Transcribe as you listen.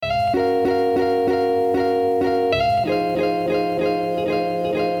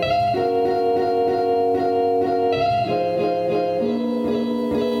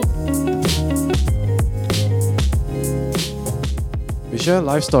share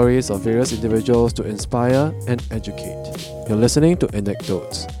life stories of various individuals to inspire and educate. You're listening to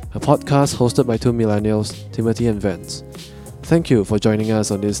Anecdotes, a podcast hosted by two millennials, Timothy and Vance. Thank you for joining us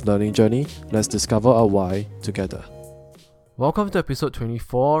on this learning journey. Let's discover our why together. Welcome to episode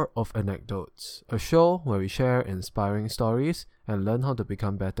 24 of Anecdotes, a show where we share inspiring stories and learn how to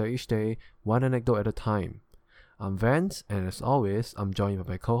become better each day, one anecdote at a time. I'm Vance, and as always, I'm joined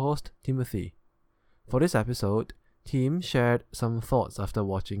by my co-host, Timothy. For this episode, Tim shared some thoughts after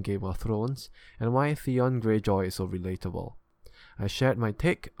watching Game of Thrones and why Theon Greyjoy is so relatable. I shared my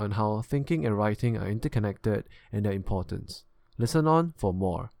take on how thinking and writing are interconnected and their importance. Listen on for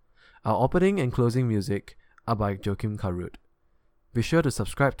more. Our opening and closing music are by Joachim Karut. Be sure to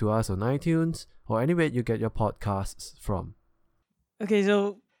subscribe to us on iTunes or anywhere you get your podcasts from. Okay,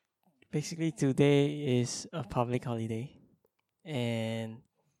 so basically today is a public holiday, and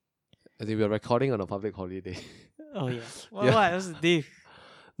I think we are recording on a public holiday. oh yeah, Yeah. what else to do?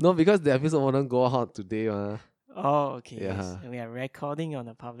 No, because the episode won't go out today. Oh, okay, Yeah. yes, we are recording on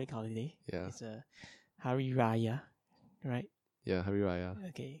a public holiday. Yeah, It's a Hari Raya, right? yeah, Hari Raya.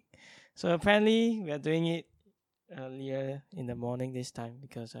 Okay, so apparently we are doing it earlier in the morning this time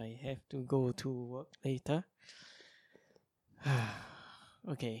because I have to go to work later.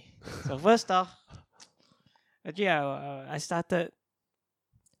 Okay, so first off, actually I started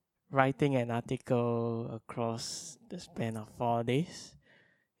writing an article across the span of 4 days.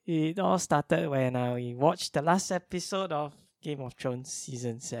 It all started when I watched the last episode of Game of Thrones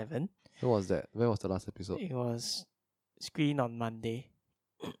season 7. When was that? When was the last episode? It was screened on Monday.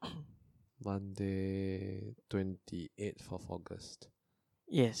 Monday, 28th of August.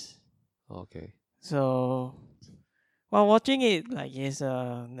 Yes. Okay. So while watching it,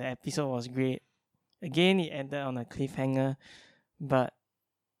 the episode was great. Again, it ended on a cliffhanger, but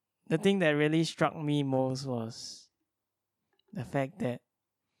the thing that really struck me most was the fact that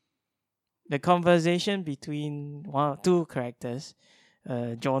the conversation between two characters,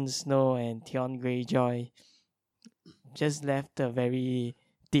 Jon Snow and Theon Greyjoy, just left a very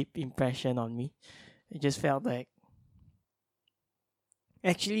deep impression on me. It just felt like,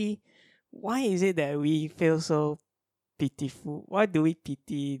 actually, why is it that we feel so pitiful? Why do we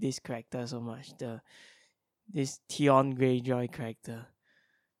pity this character so much? This Theon Greyjoy character,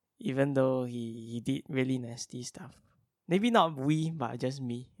 even though he did really nasty stuff. Maybe not we, but just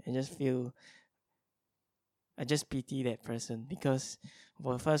me. I just pity that person because,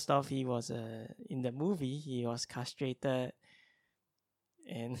 well, first off, he was in the movie, he was castrated,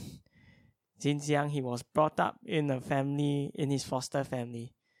 and since young he was brought up in his foster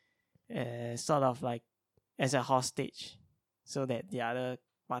family, sort of like as a hostage, so that the other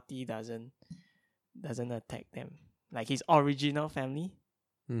party doesn't attack them. Like his original family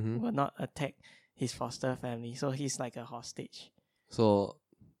will not attack his foster family, so he's like a hostage. So,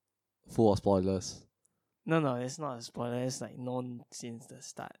 full of spoilers. No, it's not a spoiler. It's like known since the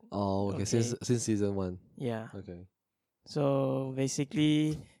start. Oh, okay. Since season 1. Yeah. Okay. So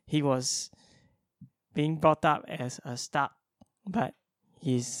basically, he was being brought up as a Stark, but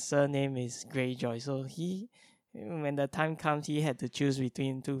his surname is Greyjoy. So when the time comes, he had to choose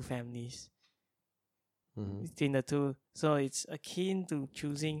between two families. Between the two. So it's akin to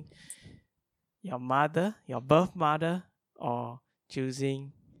choosing your mother, your birth mother, or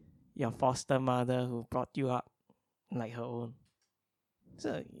choosing your foster mother who brought you up like her own.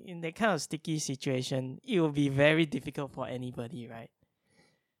 So in that kind of sticky situation, it will be very difficult for anybody, right?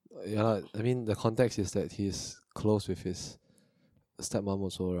 Yeah, I mean, the context is that he's close with his stepmom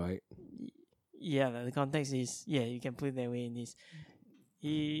also, right? Yeah, the context is, you can put it that way in this.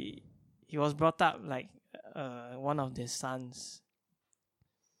 He was brought up like one of the sons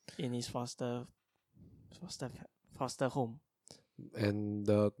in his foster home. And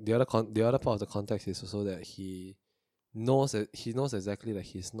the other part of the context is also that he knows exactly that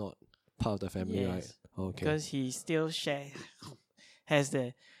he's not part of the family, right? Okay. Because he still has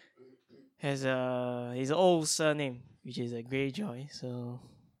his old surname, which is a Greyjoy. So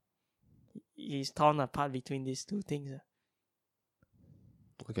he's torn apart between these two things.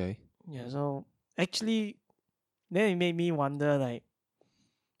 Okay. Yeah. So actually, then it made me wonder, like,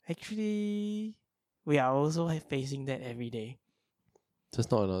 actually, we are also facing that every day. Just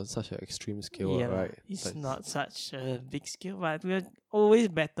not on such an extreme scale, right? It's not such a big scale, but we're always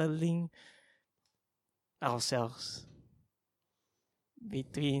battling ourselves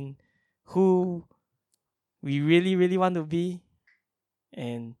between who we really, really want to be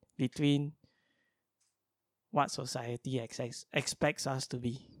and between what society expects us to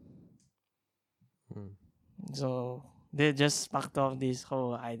be. So they just sparked off this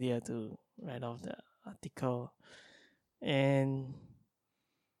whole idea to write off the article. And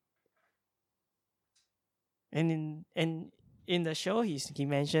And in the show, he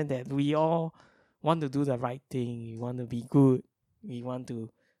mentioned that we all want to do the right thing. We want to be good. We want to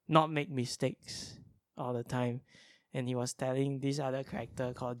not make mistakes all the time. And he was telling this other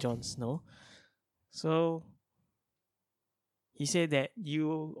character called Jon Snow. So he said that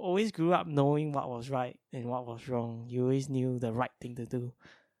you always grew up knowing what was right and what was wrong. You always knew the right thing to do.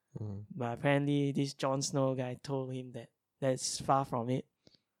 But apparently, this Jon Snow guy told him that that's far from it.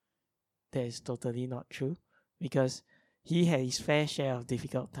 That is totally not true, because he had his fair share of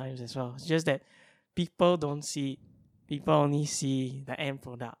difficult times as well. It's just that people don't see it. People only see the end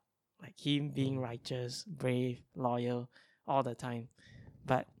product, like him being righteous, brave, loyal all the time.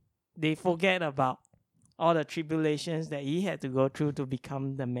 But they forget about all the tribulations that he had to go through to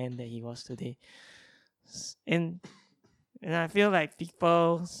become the man that he was today. And I feel like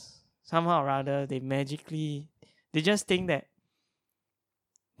people somehow or other, they just think that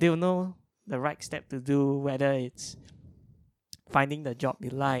they'll know the right step to do, whether it's finding the job you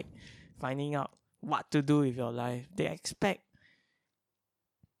like, finding out what to do with your life. They expect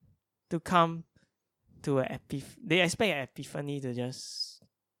to come to they expect an epiphany to just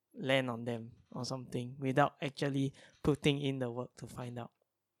land on them or something without actually putting in the work to find out.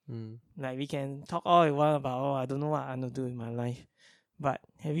 Like, we can talk all we want about, I don't know what I want to do in my life. But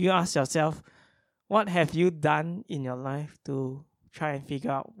have you asked yourself, what have you done in your life to try and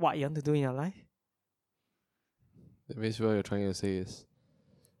figure out what you want to do in your life? Basically, what you're trying to say is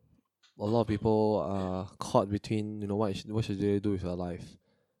a lot of people are caught between, what should they do with your life?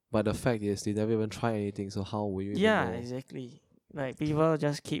 But the fact is, they never even try anything, so how will you even know? Exactly. Like, people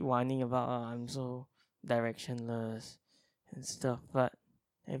just keep whining about, I'm so directionless and stuff. But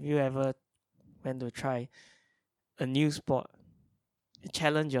have you ever went to try a new sport?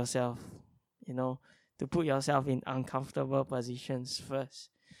 Challenge yourself, to put yourself in uncomfortable positions first.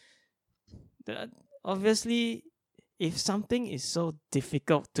 Obviously, if something is so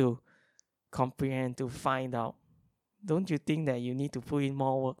difficult to comprehend, to find out, don't you think that you need to put in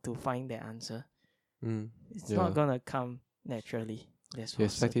more work to find the answer? It's not gonna come naturally. That's you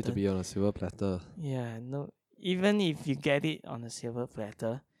expect it to be on a silver platter. Yeah, no. Even if you get it on a silver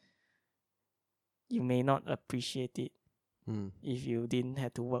platter, you may not appreciate it if you didn't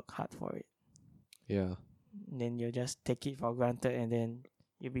have to work hard for it. Yeah. Then you just take it for granted, and then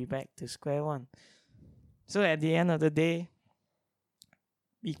you'll be back to square one. So at the end of the day,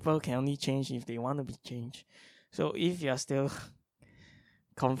 people can only change if they want to be changed. So if you're still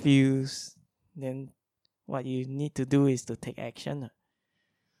confused, then what you need to do is to take action.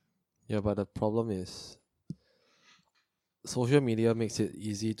 Yeah, but the problem is, social media makes it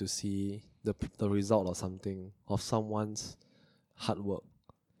easy to see the result of something, of someone's hard work.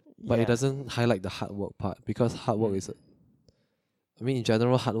 But it doesn't highlight the hard work part, because hard work is, in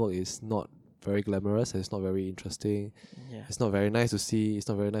general, hard work is not very glamorous, and it's not very interesting. It's not very nice to see, it's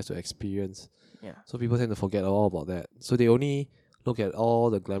not very nice to experience. So people tend to forget all about that. So they only look at all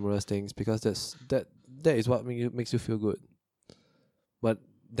the glamorous things, because that is what makes you feel good. But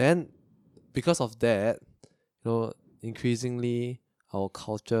then, because of that, increasingly our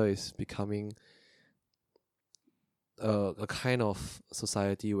culture is becoming a kind of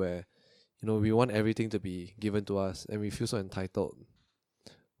society where, we want everything to be given to us, and we feel so entitled.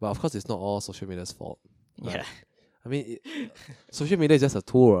 But of course, it's not all social media's fault. Right? Social media is just a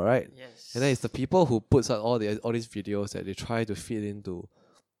tool, right? Yes. And then it's the people who puts out all these videos that they try to feed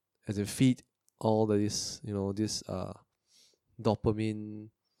all this, this dopamine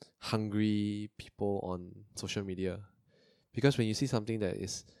hungry people on social media. Because when you see something that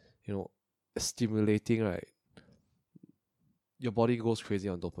is, stimulating, right, your body goes crazy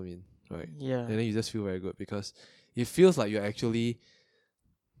on dopamine, right? Yeah. And then you just feel very good, because it feels like you're actually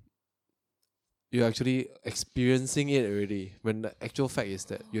experiencing it already, when the actual fact is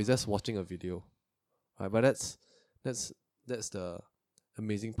that you're just watching a video, right? But that's the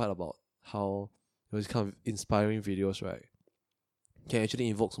amazing part about how these kind of inspiring videos, right, can actually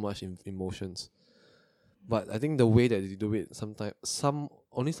invoke so much emotions. But I think the way that they do it,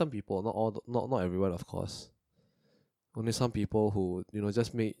 only some people, not everyone, of course. Only some people who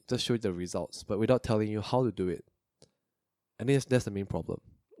just show you the results, but without telling you how to do it. I think that's the main problem.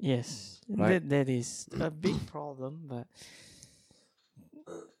 Yes, right? that is a big problem, but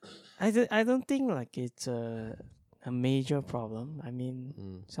I don't think like it's a major problem.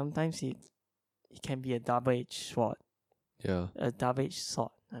 Sometimes it can be a double-edged sword. Yeah. A double-edged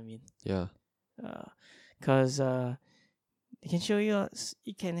sword. Yeah. Because it can show you.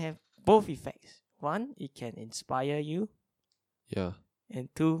 It can have both effects. One, it can inspire you. Yeah. And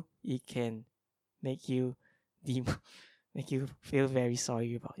two, it can make you make you feel very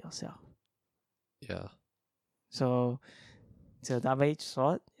sorry about yourself. Yeah. So it's a double-edged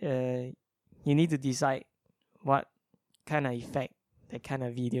sword. You need to decide what kind of effect that kind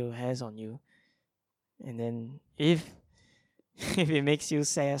of video has on you, and then if if it makes you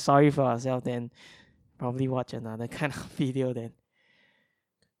say sorry for yourself, then probably watch another kind of video then.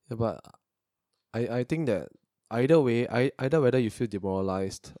 Yeah, but I think that either way, either whether you feel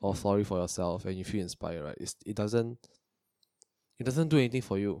demoralized or sorry for yourself and you feel inspired, right? It doesn't do anything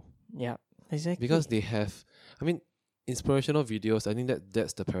for you Yeah, exactly. because they have. I mean, inspirational videos. I think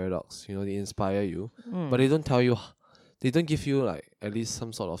that's the paradox. You know, they inspire you, but they don't tell you. They don't give you like at least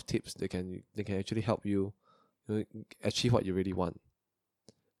some sort of tips that can actually help you, achieve what you really want.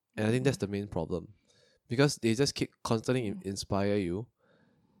 And I think that's the main problem, because they just keep constantly inspire you,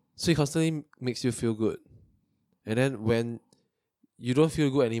 so it constantly makes you feel good. And then when you don't feel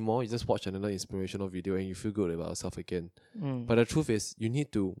good anymore, you just watch another inspirational video and you feel good about yourself again. But the truth is, you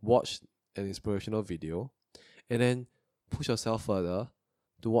need to watch an inspirational video and then push yourself further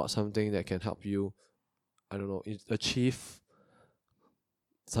to watch something that can help you, I don't know, achieve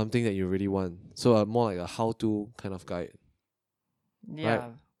something that you really want. So more like a how-to kind of guide. Yeah,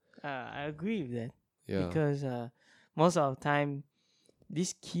 I agree with that. Yeah. Because most of the time,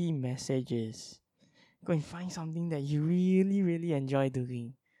 this key message is go and find something that you really, really enjoy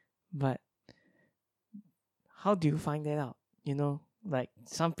doing. But how do you find that out? You know, like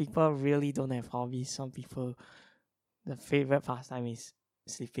some people really don't have hobbies. Some people, the favorite pastime is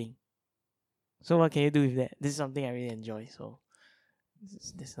sleeping. So what can you do with that? This is something I really enjoy. So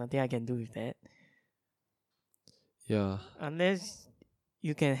there's nothing I can do with that. Yeah. Unless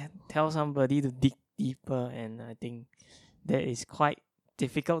you can tell somebody to dig deeper, and I think that is quite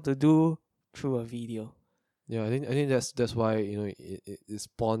difficult to do through a video. Yeah, I think that's why, it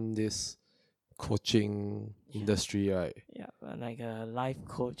spawned this coaching industry, right? Yeah, like a life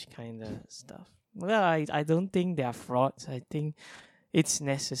coach kind of stuff. Well, I don't think they are frauds. I think it's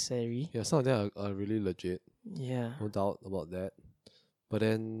necessary. Yeah, some of them are really legit, Yeah. no doubt about that. But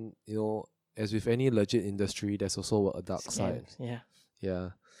then, as with any legit industry, there's also a dark side. Scams, yeah. Yeah.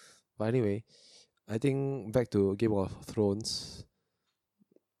 But anyway, I think back to Game of Thrones,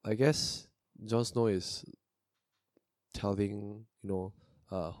 I guess Jon Snow is telling,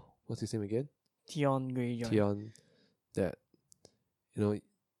 what's his name again? Theon Greyjoy. Theon, that,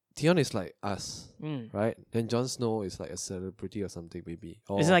 Theon is like us, right? Then Jon Snow is like a celebrity or something, maybe.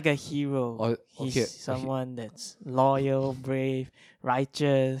 It's like a hero. Or, He's someone that's loyal, brave,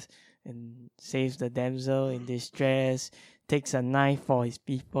 righteous, and saves the damsel in distress, takes a knife for his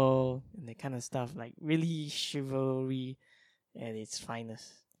people, and that kind of stuff. Like really chivalry at its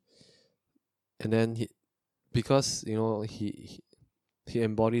finest. And then because he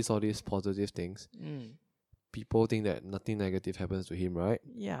embodies all these positive things, people think that nothing negative happens to him, right?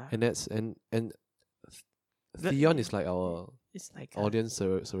 Yeah. And that's and Theon is like our audience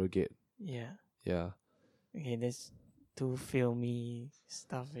surrogate. Yeah. Yeah. Okay, that's too filmy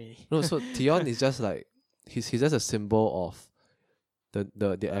stuff really. No, so Theon is just like he's just a symbol of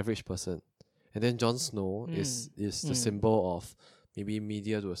the average person. And then Jon Snow is the symbol of maybe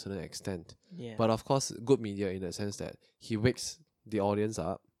media to a certain extent. Yeah. But of course good media in the sense that he wakes the audience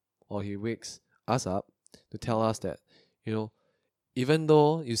up, or he wakes us up to tell us that, even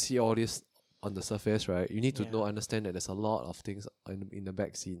though you see all this on the surface, right, you need to understand that there's a lot of things in the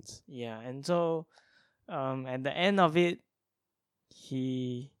back scenes. Yeah, and so at the end of it,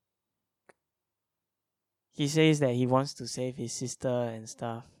 he says that he wants to save his sister and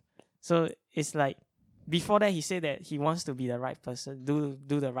stuff. So it's like before that he said that he wants to be the right person,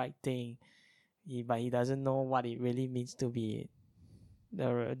 do the right thing. But he doesn't know what it really means to be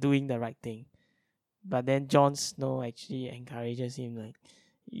doing the right thing. But then Jon Snow actually encourages him, like,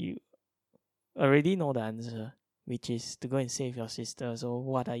 you already know the answer, which is to go and save your sister. So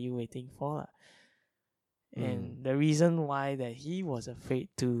what are you waiting for? And the reason why that he was afraid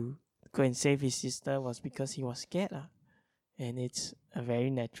to go and save his sister was because he was scared. And it's a very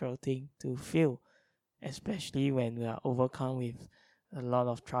natural thing to feel, especially when we are overcome with a lot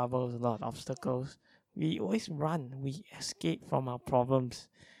of troubles, a lot of obstacles. We always run. We escape from our problems.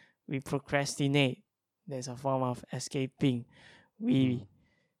 We procrastinate. There's a form of escaping. We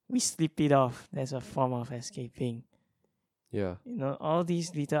sleep it off. There's a form of escaping. Yeah. All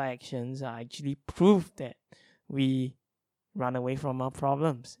these little actions are actually proof that we run away from our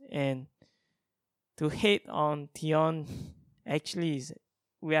problems. And to hate on Theon actually is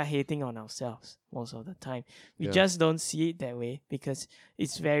we are hating on ourselves most of the time. We just don't see it that way because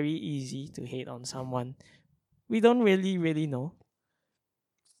it's very easy to hate on someone we don't really know.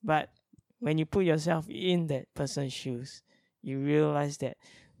 But when you put yourself in that person's shoes, you realize that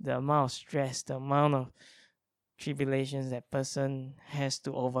the amount of stress, the amount of tribulations that person has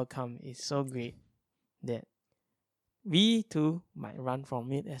to overcome is so great that we too might run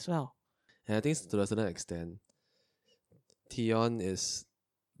from it as well. And I think to a certain extent, Theon is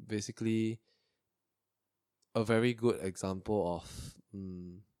basically a very good example of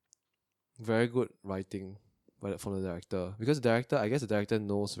very good writing from the director. Because I guess the director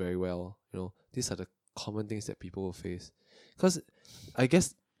knows very well, these are the common things that people will face. Because I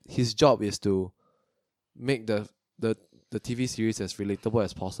guess his job is to make the TV series as relatable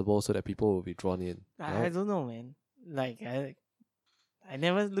as possible so that people will be drawn in. I don't know, man. Like I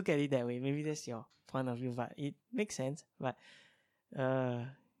never look at it that way. Maybe that's your point of view, but it makes sense. But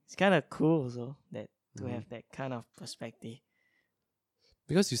it's kind of cool also that to have that kind of perspective.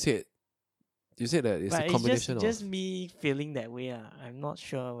 Because you said that it's but a combination it's just me feeling that way. I'm not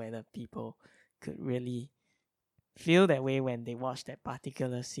sure whether people could really feel that way when they watch that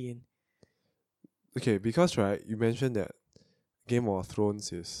particular scene. Okay, because right, you mentioned that Game of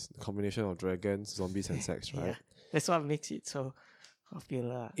Thrones is a combination of dragons, zombies, and sex, right? Yeah, that's what makes it so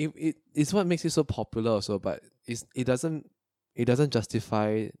popular. It's what makes it so popular also, but it doesn't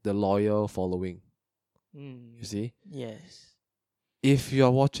justify the loyal following. You see? Yes. If you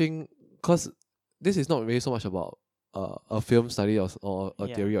are watching, because this is not really so much about a film study or a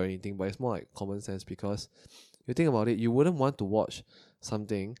theory or anything, but it's more like common sense. Because you think about it, you wouldn't want to watch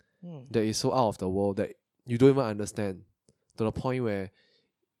something that is so out of the world that you don't even understand, to the point where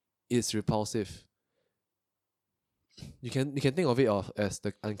it's repulsive. You can think of it as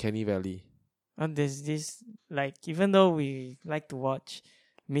the uncanny valley. And there's this, like, even though we like to watch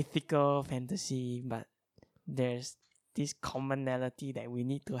mythical fantasy, but there's this commonality that we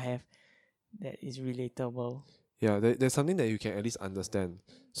need to have that is relatable. Yeah, there's something that you can at least understand.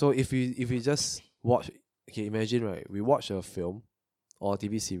 So if we just watch, okay, imagine, right, we watch a film or a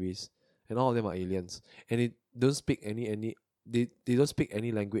TV series and all of them are aliens and they don't speak they don't speak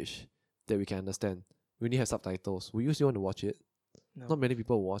any language that we can understand. We only have subtitles. Will you still want to watch it? No. Not many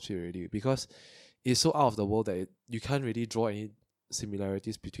people watch it already because it's so out of the world that you can't really draw any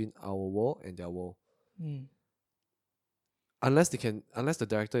similarities between our world and their world. Unless the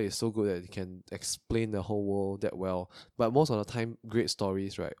director is so good that he can explain the whole world that well. But most of the time, great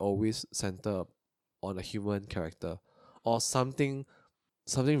stories, right, always center on a human character or something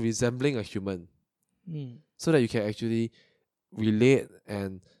resembling a human, so that you can actually relate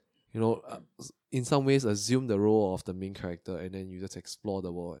and in some ways assume the role of the main character, and then you just explore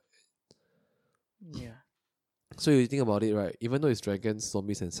the world. Yeah. So you think about it, right? Even though it's dragons,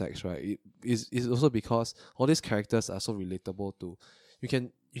 zombies, and sex, right? It's also because all these characters are so relatable to. You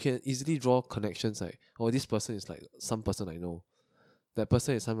can easily draw connections like, oh, this person is like some person I know. That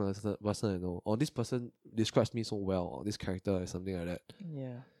person is some other person I know. Or this person describes me so well. Or this character is something like that.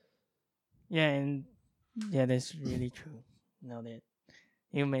 Yeah. Yeah, and that's really true. Now that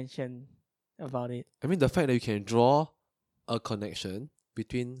you mentioned about it. I mean, the fact that you can draw a connection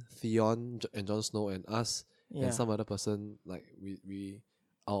between Theon and Jon Snow and us and some other person like we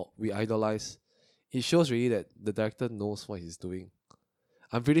idolize, it shows really that the director knows what he's doing.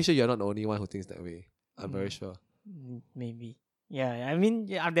 I'm pretty sure you're not the only one who thinks that way. I'm very sure. Maybe. Yeah, I mean,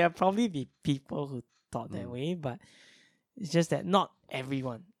 there probably be people who thought that way, but it's just that not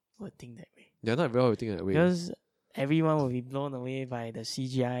everyone would think that way. Yeah, not everyone would think that way. Because everyone will be blown away by the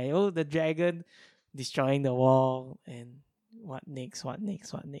CGI. Oh, the dragon destroying the wall, and what next?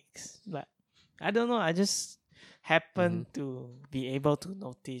 But I don't know. I just happened to be able to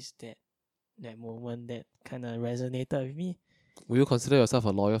notice that moment that kind of resonated with me. Will you consider yourself a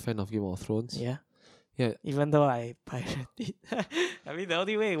loyal fan of Game of Thrones? Yeah. Yeah. Even though I pirated it. I mean, the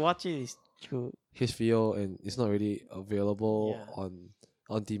only way to watch it is through HBO, and it's not really available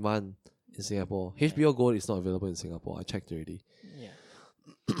on demand in Singapore. HBO Gold is not available in Singapore. I checked already. Yeah.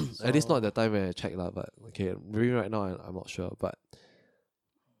 At least not at the time when I checked lah, but okay, maybe right now I'm not sure. But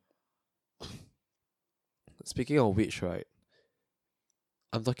speaking of which, right,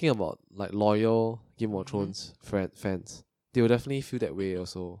 I'm talking about like loyal Game of Thrones fans. They will definitely feel that way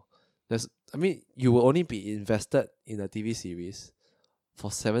also. You will only be invested in a TV series for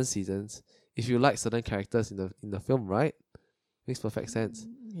 7 seasons if you like certain characters in the film, right? Makes perfect sense.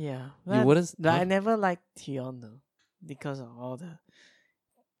 Yeah. You wouldn't. I never liked Theon though, because of all the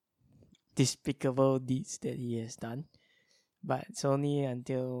despicable deeds that he has done. But it's only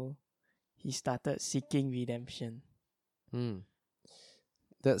until he started seeking redemption.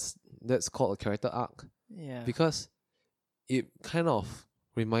 That's called a character arc. Yeah. Because it kind of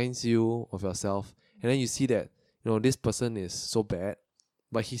reminds you of yourself, and then you see that this person is so bad,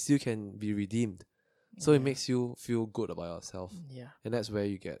 but he still can be redeemed. So it Yeah. makes you feel good about yourself. Yeah. And that's where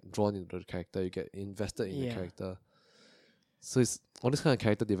you get drawn into the character, you get invested in the Yeah. character. So it's all this kind of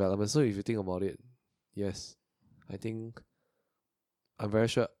character development. So if you think about it, yes, I think I'm very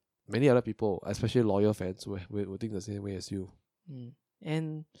sure many other people, especially loyal fans, will think the same way as you.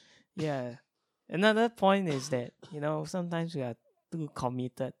 And yeah, another point is that, sometimes we are too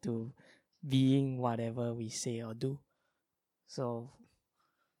committed to being whatever we say or do. So,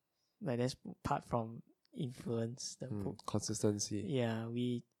 like, that's apart from influence, the book. Consistency. Yeah,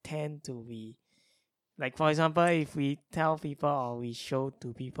 we tend to be, like, for example, if we tell people or we show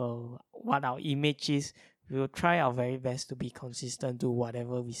to people what our image is, we will try our very best to be consistent to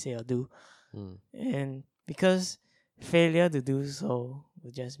whatever we say or do. And because failure to do so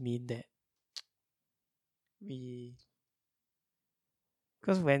will just mean that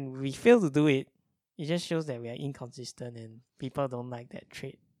because when we fail to do it, it just shows that we are inconsistent and people don't like that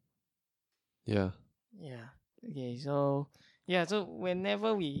trait. Yeah. Yeah. Okay, so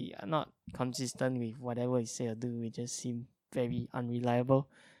whenever we are not consistent with whatever we say or do, we just seem very unreliable,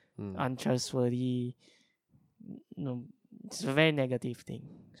 untrustworthy. No, it's a very negative thing.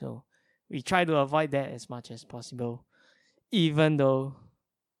 So we try to avoid that as much as possible, even though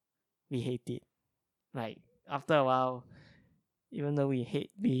we hate it. Like after a while, even though we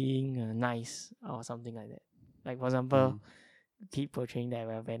hate being nice or something like that. Like for example, keep portraying that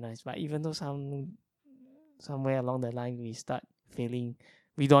we're very nice, but even though somewhere along the line we start feeling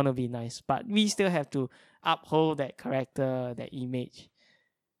we don't want to be nice, but we still have to uphold that character, that image.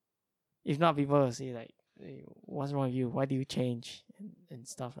 If not, people will say like, hey, "What's wrong with you? Why do you change?" and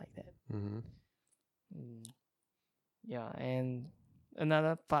stuff like that. Yeah, and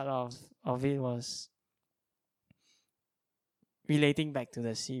another part of it was relating back to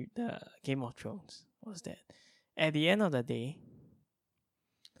the Game of Thrones, was that at the end of the day,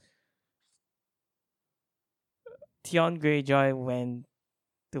 Theon Greyjoy went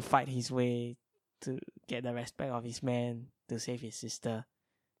to fight his way to get the respect of his men to save his sister.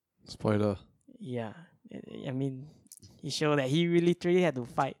 Spoiler. Yeah, I mean, he showed that he literally had to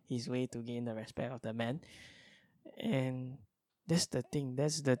fight his way to gain the respect of the men, and that's the thing.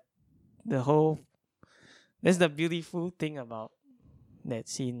 That's the beautiful thing about that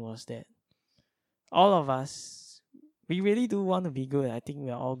scene, was that all of us, we really do want to be good. I think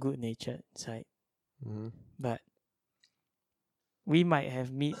we're all good natured inside, but we might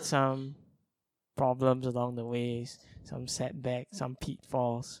have meet some problems along the ways, some setbacks, some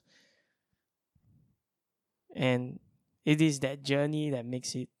pitfalls, and it is that journey that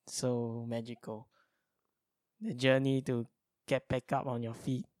makes it so magical. The journey to get back up on your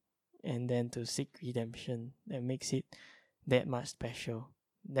feet and then to seek redemption, that makes it that much special.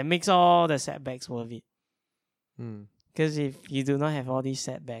 That makes all the setbacks worth it. Because if you do not have all these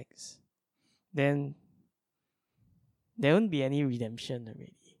setbacks, then there won't be any redemption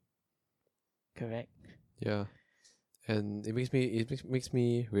already. Correct? Yeah. And it makes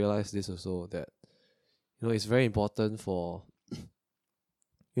me realize this also, that it's very important for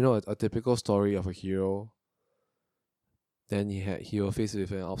a typical story of a hero. Then he will face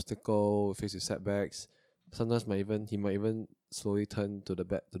with an obstacle, face with setbacks. Sometimes he might even slowly turn to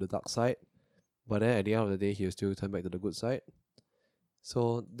the dark side, but then at the end of the day he'll still turn back to the good side.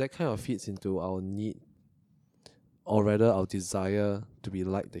 So that kind of fits into our need, or rather our desire, to be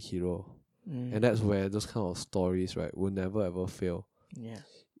like the hero. And that's where those kind of stories, right, will never ever fail. Yeah.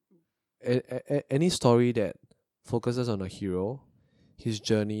 Any story that focuses on a hero, his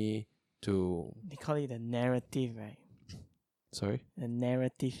journey to... They call it a narrative, right? Sorry? A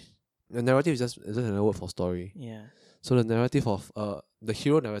narrative. The narrative is just another word for story. Yeah. So the narrative of the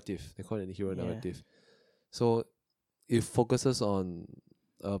hero narrative, they call it the hero narrative. So it focuses on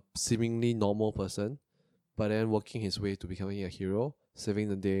a seemingly normal person, but then working his way to becoming a hero, saving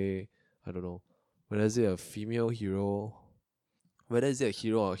the day. I don't know whether is it a female hero, whether is it a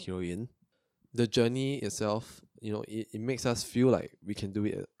hero or a heroine. The journey itself, it makes us feel like we can do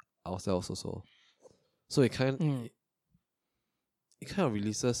it ourselves also. So it kind of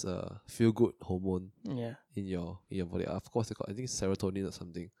releases a feel good hormone in your body. Of course, I think it's serotonin or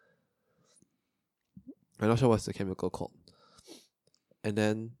something. I'm not sure what's the chemical called. And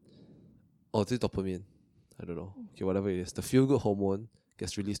then, it's dopamine. I don't know. Okay, whatever it is, the feel good hormone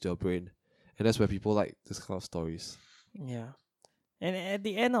gets released to your brain, and that's where people like this kind of stories. Yeah, and at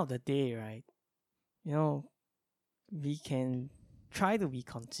the end of the day, right? We can try to be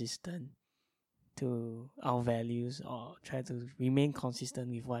consistent to our values, or try to remain consistent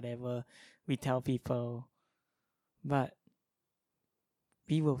with whatever we tell people, but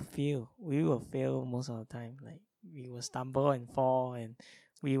we will fail. We will fail most of the time. Like, we will stumble and fall, and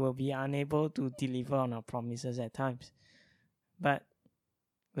we will be unable to deliver on our promises at times. But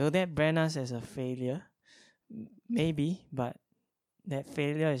will that brand us as a failure? Maybe, but that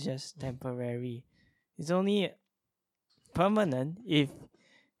failure is just temporary. It's only permanent if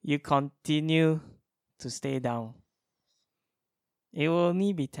you continue to stay down. It will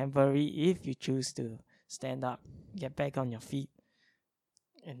only be temporary if you choose to stand up, get back on your feet,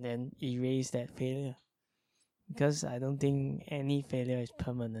 and then erase that failure. Because I don't think any failure is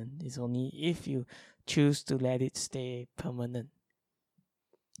permanent. It's only if you choose to let it stay permanent.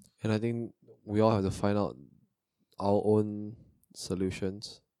 And I think we all have to find out our own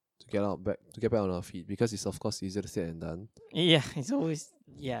solutions to get back on our feet, because it's of course easier said than done. Yeah, it's always,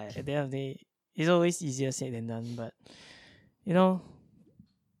 at the end of the day, it's always easier said than done. But you know,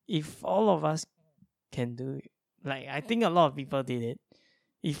 if all of us can do it, like I think a lot of people did it.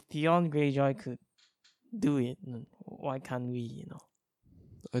 If Theon Greyjoy could do it, why can't we?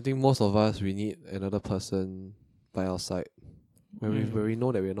 I think most of us, we need another person by our side. When we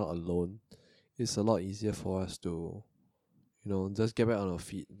know that we're not alone, it's a lot easier for us to, just get back on our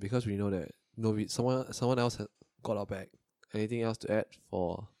feet, because we know that someone else has got our back. Anything else to add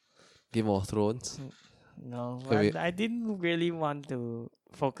for Game of Thrones? No, Okay, I didn't really want to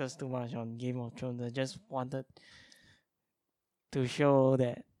focus too much on Game of Thrones. I just wanted to show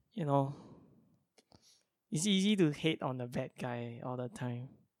that, it's easy to hate on the bad guy all the time.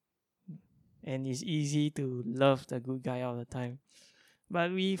 And it's easy to love the good guy all the time.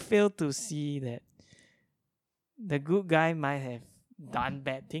 But we fail to see that the good guy might have done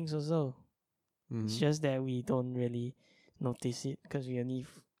bad things also. It's just that we don't really notice it because we only,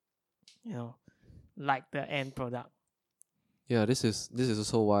 like the end product. Yeah, this is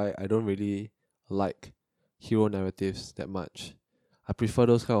also why I don't really like hero narratives that much. I prefer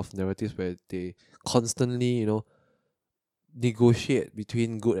those kind of narratives where they constantly, negotiate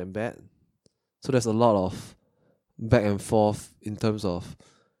between good and bad. So there's a lot of back and forth in terms of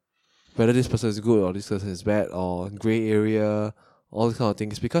whether this person is good or this person is bad, or grey area, all these kind of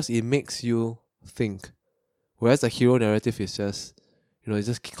things, because it makes you think. Whereas the hero narrative is just, it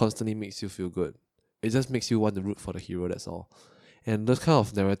just constantly makes you feel good. It just makes you want to root for the hero, that's all. And those kind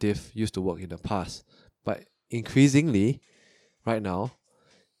of narrative used to work in the past. But increasingly, right now,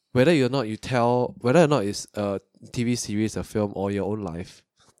 whether or not it's a TV series, a film, or your own life,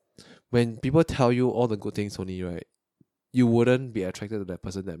 when people tell you all the good things only, right, you wouldn't be attracted to that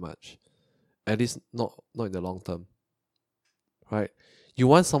person that much. At least not in the long term. Right? You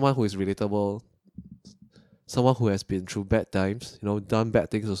want someone who is relatable, someone who has been through bad times, done bad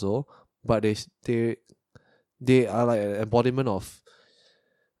things also, but they are like an embodiment of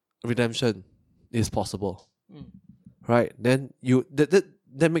redemption is possible. Right? Then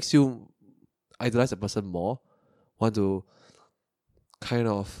that makes you idolize the person more, want to kind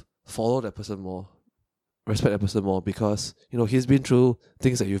of follow that person more, respect that person more, because he's been through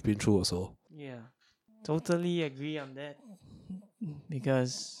things that you've been through also. Yeah, totally agree on that,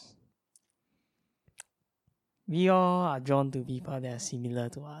 because we all are drawn to people that are similar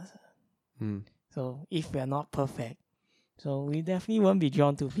to us. So if we are not perfect, so we definitely won't be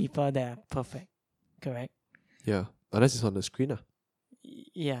drawn to people that are perfect, correct? Yeah, unless it's on the screen.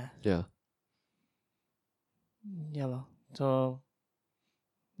 Yeah. Yeah. Yeah. So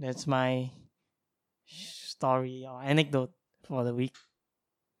that's my story or anecdote for the week.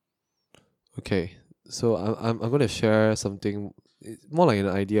 Okay, so I'm going to share something. It's more like an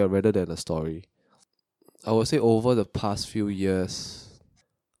idea rather than a story. I would say over the past few years,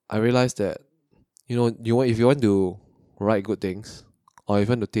 I realized that if you want to write good things, or if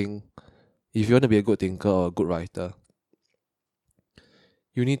you want to be a good thinker or a good writer,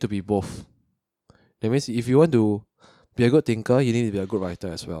 you need to be both. That means if you want to be a good thinker, you need to be a good writer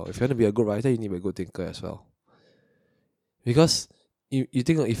as well. If you want to be a good writer, you need to be a good thinker as well. Because if you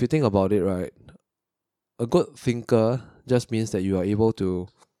think about it, right, a good thinker just means that you are able to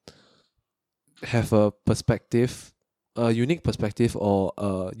have a perspective, a unique perspective, or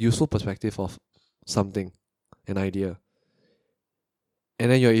a useful perspective of something, an idea.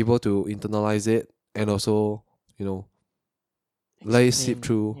 And then you're able to internalize it and also, let it seep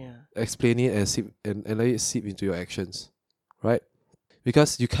through, explain it and let it seep into your actions. Right?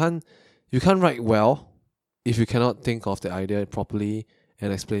 Because you can't write well if you cannot think of the idea properly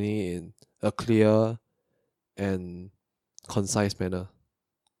and explaining it in a clear and concise manner.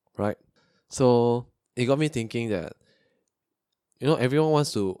 Right? So it got me thinking that everyone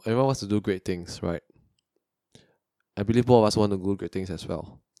wants to do great things, right? I believe both of us want to do great things as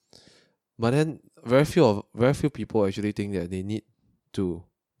well. But then very few people actually think that they need to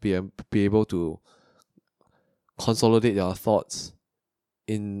be able to consolidate their thoughts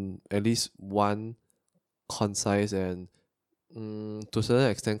in at least one concise and to a certain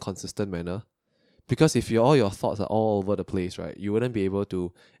extent consistent manner. Because if all your thoughts are all over the place, right, you wouldn't be able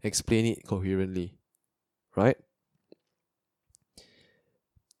to explain it coherently, right?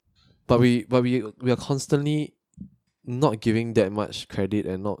 But we are constantly not giving that much credit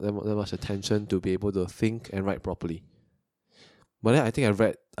and not that much attention to be able to think and write properly. But then I think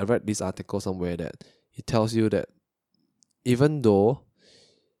I read this article somewhere that it tells you that even though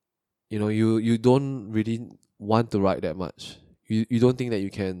you don't really want to write that much, you don't think that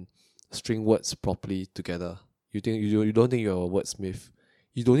you can string words properly together. You don't think you're a wordsmith.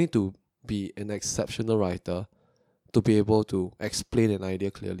 You don't need to be an exceptional writer to be able to explain an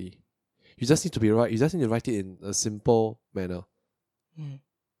idea clearly. You just need to you just need to write it in a simple manner.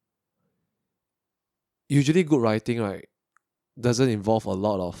 Usually good writing, right, doesn't involve a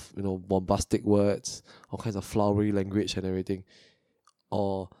lot of bombastic words, all kinds of flowery language and everything,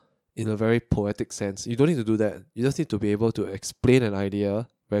 or in a very poetic sense. You don't need to do that. You just need to be able to explain an idea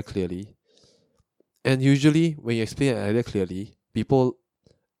very clearly. And usually when you explain an idea clearly, people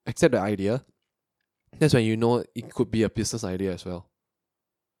accept the idea. That's when you know it could be a business idea as well.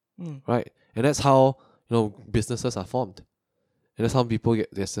 Right? And that's how businesses are formed. And that's how people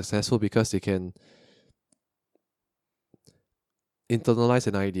they're successful, because they can internalize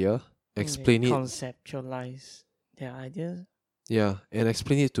an idea, explain it, conceptualize their ideas. Yeah, and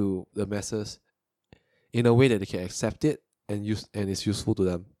explain it to the masses in a way that they can accept it and it's useful to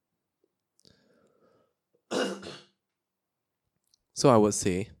them. So I would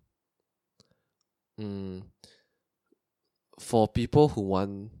say, for people who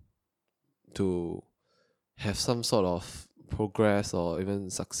want to have some sort of progress or even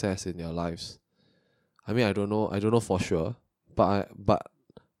success in their lives, I mean, I don't know for sure, but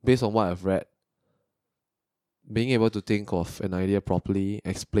based on what I've read, being able to think of an idea properly,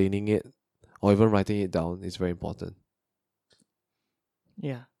 explaining it, or even writing it down is very important.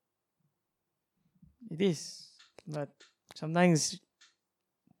 Yeah, it is, but sometimes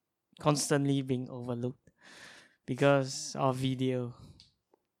constantly being overlooked because of video.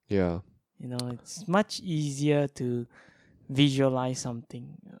 Yeah. It's much easier to visualize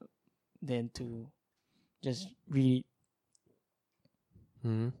something than to just read.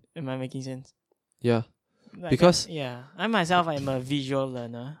 Am I making sense? Yeah. Because I myself, I'm a visual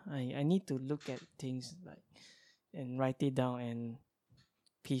learner. I need to look at things and write it down and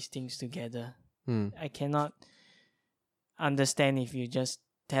piece things together. I cannot understand if you just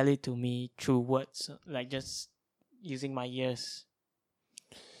tell it to me through words, like just using my ears.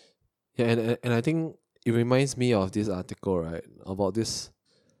 Yeah, and I think it reminds me of this article, right? About this,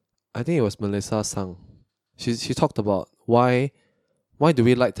 I think it was Melissa Sang. She talked about why do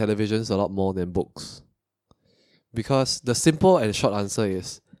we like televisions a lot more than books? Because the simple and short answer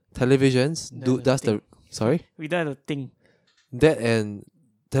is televisions we don't have to think. That and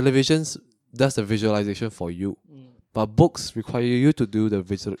televisions does the visualization for you. But books require you to do the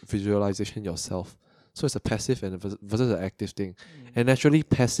visualization yourself. So it's a passive and versus an active thing. And naturally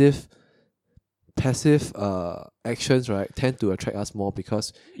passive actions, right, tend to attract us more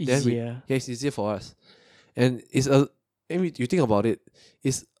because easier. It's easier for us. And you think about it,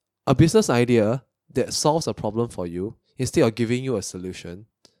 it's a business idea that solves a problem for you instead of giving you a solution.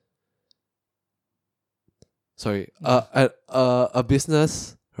 A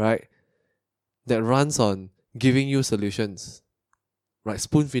business, right, that runs on giving you solutions, right,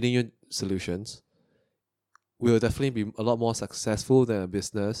 spoon feeding you solutions, will definitely be a lot more successful than a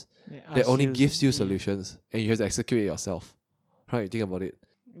business that only gives you solutions and you have to execute it yourself. Right? You think about it.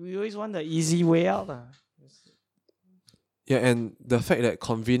 We always want the easy way out. Yeah, and the fact that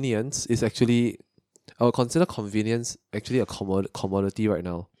convenience is actually, I would consider convenience actually a commodity right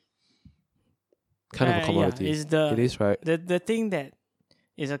now. Kind of a commodity. Yeah, it is, right? The thing that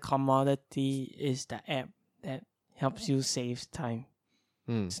is a commodity is the app that helps you save time.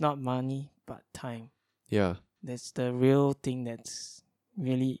 It's not money, but time. Yeah. That's the real thing that's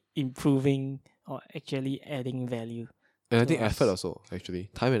really improving or actually adding value. And I think effort also, actually.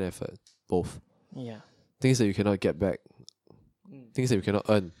 Time and effort, both. Yeah. Things that you cannot get back. Things that you cannot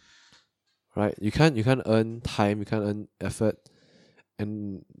earn. Right? You can't earn time, you can't earn effort.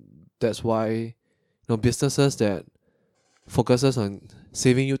 And that's why businesses that focuses on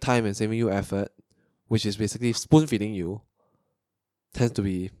saving you time and saving you effort, which is basically spoon feeding you, tends to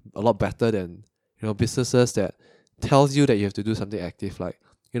be a lot better than businesses that tells you that you have to do something active, like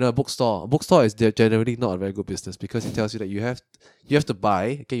a bookstore. A bookstore is generally not a very good business because it tells you that you have to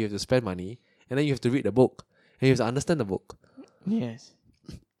buy, okay, you have to spend money, and then you have to read the book and you have to understand the book. Yes.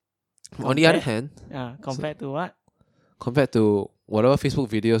 On the other hand, compared to what? compared to whatever Facebook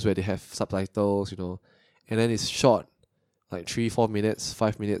videos where they have subtitles, and then it's short, like 3-4 minutes,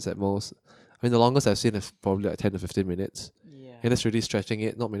 5 minutes at most. I mean, the longest I've seen is probably like 10 to 15 minutes. Yeah. And that's really stretching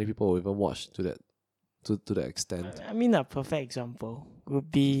it. Not many people will even watch to that extent. I mean, a perfect example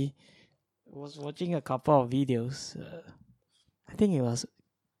would be, I was watching a couple of videos. I think it was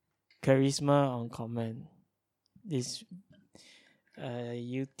Charisma Uncommon, this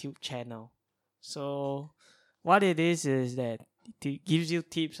YouTube channel. So what it is that it gives you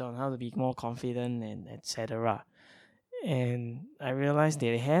tips on how to be more confident and etc. And I realized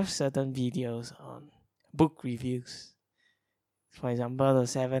they have certain videos on book reviews. For example, the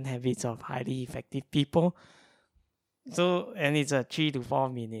 7 Habits of Highly Effective People. So, and it's a 3 to 4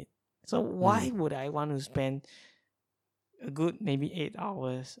 minute. So why would I want to spend a good maybe 8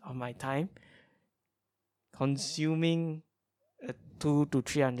 hours of my time consuming a 2 to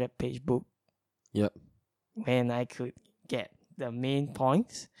 300 page book? Yep. When I could get the main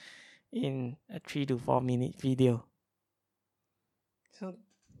points in a 3 to 4 minute video. So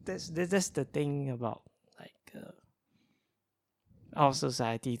that's the thing about our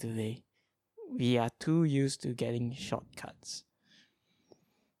society today. We are too used to getting shortcuts.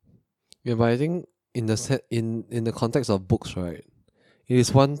 Yeah, but I think in the context of books, right, it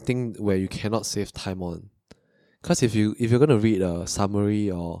is one thing where you cannot save time on. Because if you're going to read a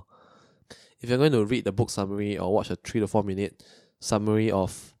summary, or if you're going to read the book summary or watch a 3 to 4 minute summary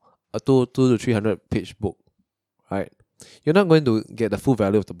of a 2 to 300 page book, right, you're not going to get the full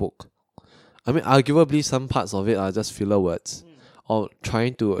value of the book. I mean, arguably some parts of it are just filler words, or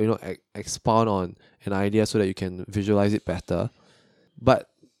trying to expound on an idea so that you can visualize it better. But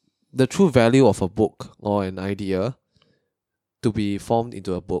the true value of a book or an idea to be formed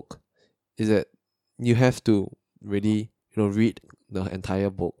into a book is that you have to really read the entire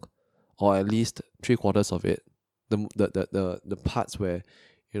book, or at least 3/4 of it. The parts where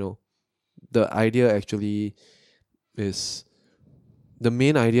the idea actually is the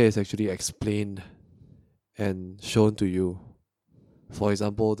main idea is actually explained and shown to you. For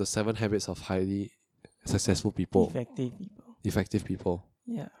example, the 7 habits of highly successful people. Effective people.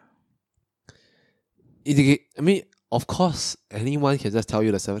 Yeah. I mean, of course, anyone can just tell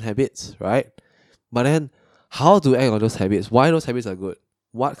you the 7 habits, right? But then, how to act on those habits? Why those habits are good?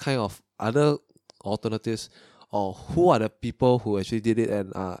 What kind of other alternatives, or who are the people who actually did it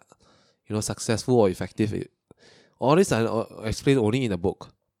and are, successful or effective? All this are explained only in a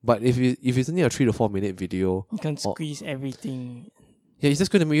book. But if it's only a 3 to 4 minute video, you can squeeze everything. Yeah, it's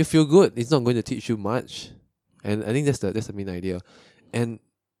just going to make you feel good. It's not going to teach you much, and I think that's the main idea. And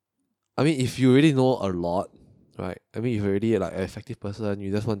I mean, if you already know a lot, right? I mean, if you're already like an effective person,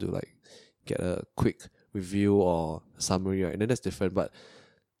 you just want to like get a quick review or summary, right? And then that's different. But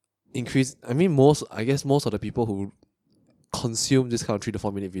most of the people who consume this kind of 3 to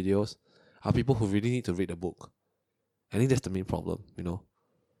 4 minute videos are people who really need to read the book. I think that's the main problem,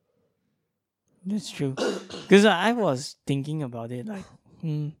 That's true. Because I was thinking about it like,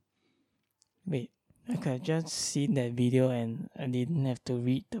 wait, I could have just seen that video and I didn't have to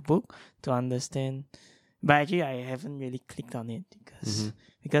read the book to understand. But actually, I haven't really clicked on it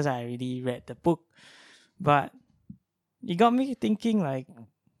because I already read the book. But it got me thinking like,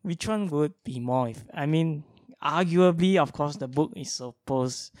 which one would be more? I mean, arguably, of course, the book is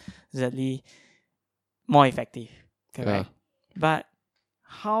supposedly more effective, correct? Yeah. But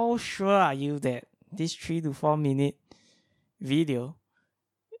how sure are you that this 3 to 4 minute video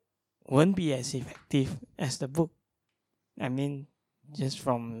won't be as effective as the book? I mean, just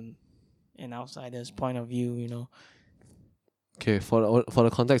from an outsider's point of view, Okay, for the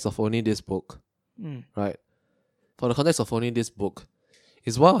context of only this book, right? For the context of only this book,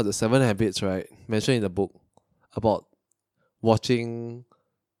 is one of the 7 habits, right, mentioned in the book about watching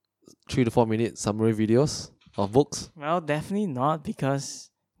 3 to 4 minute summary videos of books? Well, definitely not, because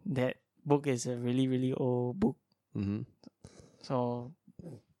that book is a really, really old book. So,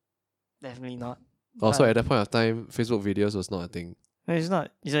 definitely not. Also, at that point of time, Facebook videos was not a thing. No, it's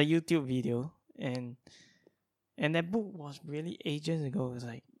not. It's a YouTube video. And that book was really ages ago. It was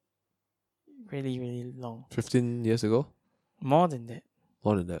like really, really long. 15 years ago? More than that.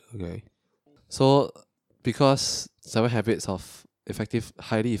 More than that, okay. So, because 7 Habits of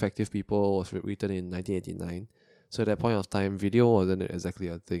Highly Effective People was written in 1989, so at that point of time, video wasn't exactly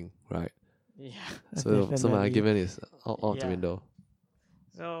a thing, right? Yeah. So my argument is out the window.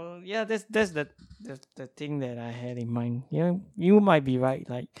 So yeah, that's the thing that I had in mind. You might be right.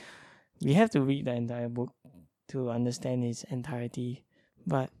 Like, we have to read the entire book to understand its entirety,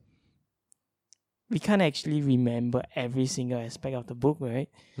 but we can't actually remember every single aspect of the book, right?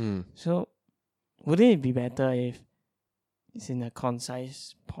 So wouldn't it be better if It's in a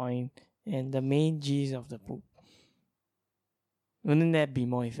concise point and the main gist of the book. Wouldn't that be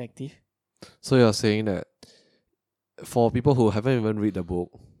more effective? So you're saying that for people who haven't even read the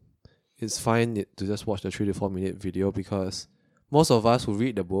book, it's fine to just watch the 3 to 4 minute video, because most of us who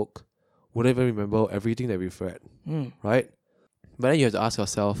read the book wouldn't even remember everything that we've read, right? But then you have to ask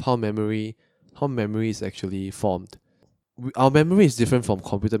yourself how memory is actually formed. Our memory is different from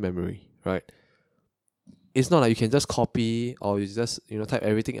computer memory, right? It's not like you can just copy or you just type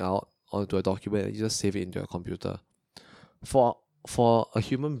everything out onto a document and you just save it into your computer. For a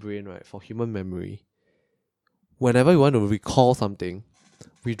human brain, right? For human memory, whenever we want to recall something,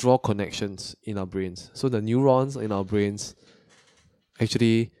 we draw connections in our brains. So the neurons in our brains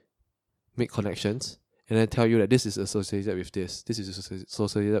actually make connections and then tell you that this is associated with this is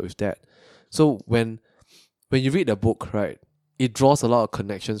associated with that. So when you read the book, right, it draws a lot of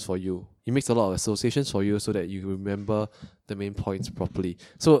connections for you. It makes a lot of associations for you so that you remember the main points properly.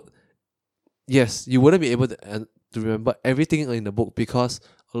 So yes, you wouldn't be able to remember everything in the book, because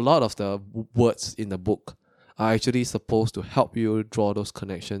a lot of the words in the book are actually supposed to help you draw those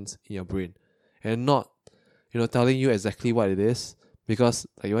connections in your brain, and not telling you exactly what it is, because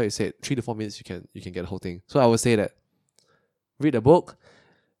like what you said, 3 to 4 minutes you can get the whole thing. So I would say that read the book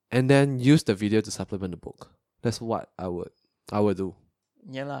and then use the video to supplement the book. That's what I would do.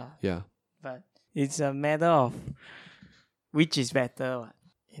 Yeah lah. Yeah. But it's a matter of which is better.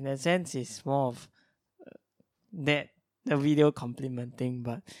 In a sense, it's more of that the video complementing.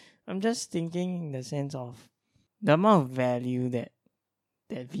 But I'm just thinking in the sense of the amount of value that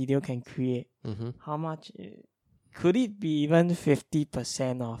video can create. How much could it be? Even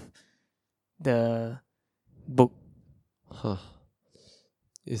 50% of the book?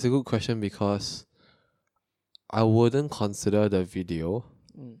 It's a good question, because I wouldn't consider the video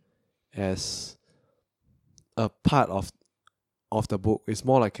as a part of the book. It's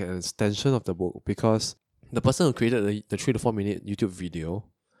more like an extension of the book, because the person who created the 3 to 4 minute YouTube video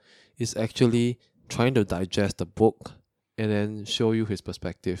is actually trying to digest the book and then show you his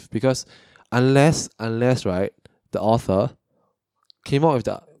perspective. Because unless right, the author came out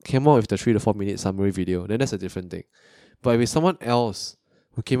with the 3 to 4 minute summary video, then that's a different thing. But if it's someone else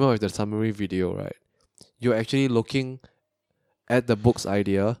who came out with the summary video, right, you're actually looking at the book's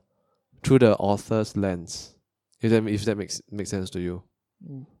idea through the author's lens. If that makes sense to you.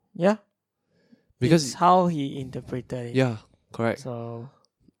 Yeah. Because it's how he interpreted it. Yeah, correct. So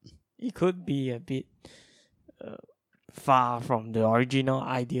it could be a bit far from the original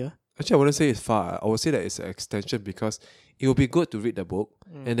idea. Actually, I wouldn't say it's far. I would say that it's an extension, because it would be good to read the book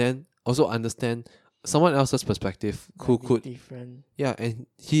and then also understand someone else's perspective who could different. Yeah, and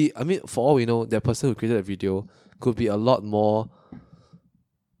for all we know, that person who created the video could be a lot more,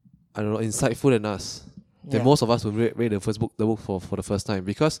 I don't know, insightful than us. Than most of us who read the book for the first time.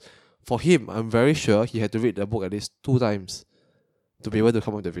 Because for him, I'm very sure he had to read the book at least 2 times to be able to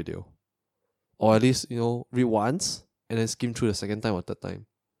come up with the video. Or at least, read once and then skim through the second time or third time.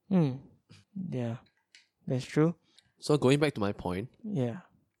 Yeah, that's true. So going back to my point,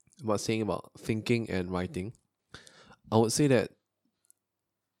 about saying about thinking and writing, I would say that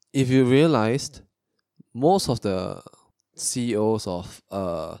if you realized most of the CEOs of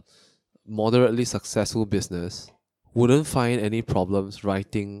moderately successful business wouldn't find any problems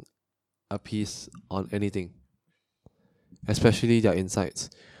writing a piece on anything, especially their insights,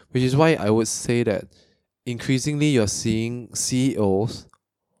 which is why I would say that increasingly you're seeing CEOs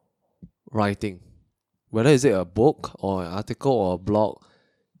writing, whether is it a book or an article or a blog.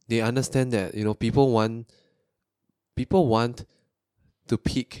 They understand that people want to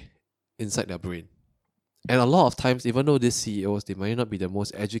peek inside their brain. And a lot of times, even though these CEOs, they might not be the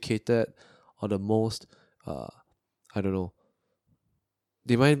most educated or the most, I don't know,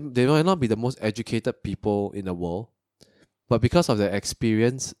 they might not be the most educated people in the world, but because of their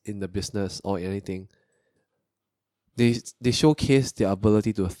experience in the business or anything, they showcase their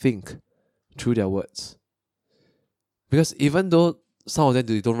ability to think through their words. Because even though some of them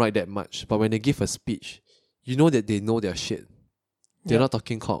they don't write that much, but when they give a speech, that they know their shit. They're not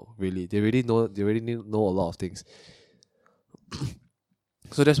talking cock, really. They really know a lot of things.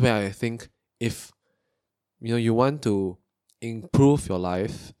 So that's where I think if you want to improve your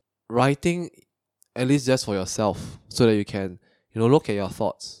life, writing at least just for yourself, so that you can look at your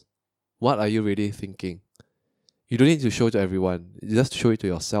thoughts. What are you really thinking? You don't need to show it to everyone. You just show it to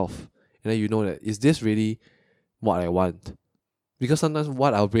yourself, and then you know that, is this really what I want? Because sometimes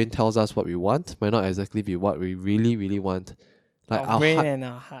what our brain tells us what we want might not exactly be what we really, really want. Like our brain and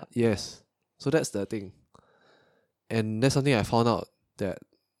our heart. Yes. So that's the thing. And that's something I found out, that,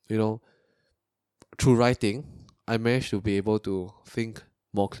 through writing, I managed to be able to think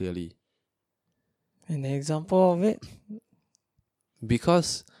more clearly. An example of it?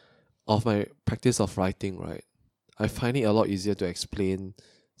 Because of my practice of writing, right, I find it a lot easier to explain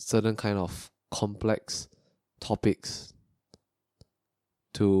certain kind of complex topics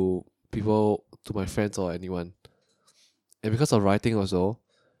to people, to my friends or anyone. And because of writing also,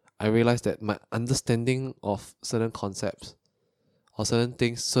 I realized that my understanding of certain concepts or certain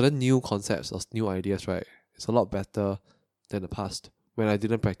things, certain new concepts or new ideas, right, is a lot better than the past when I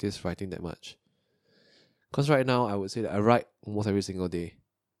didn't practice writing that much. Because right now, I would say that I write almost every single day.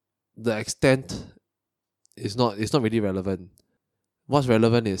 The extent is not, it's not really relevant. What's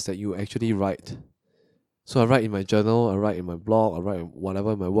relevant is that you actually write. So I write in my journal, I write in my blog, I write in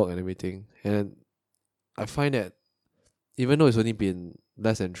whatever, my work and everything. And I find that even though it's only been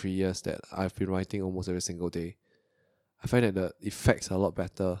less than 3 years that I've been writing almost every single day, I find that the effects are a lot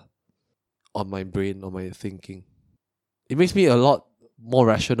better on my brain, on my thinking. It makes me a lot more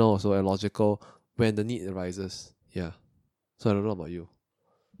rational also and logical when the need arises. Yeah. So I don't know about you.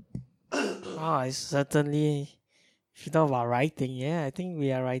 I certainly, if you talk about writing, yeah, I think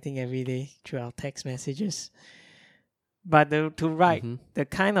we are writing every day through our text messages. But to write Mm-hmm. the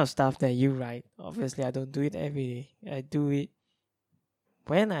kind of stuff that you write, obviously I don't do it every day. I do it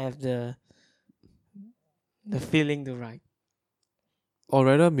when I have the feeling to write. Or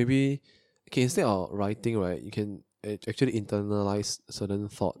rather, maybe, okay, instead of writing, right, you can actually internalize certain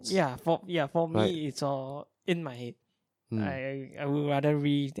thoughts, For right? me it's all in my head. Mm. I would rather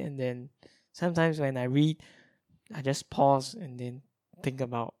read, and then sometimes when I read, I just pause and then think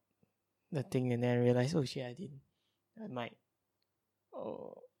about the thing, and then I realize, oh shit, I might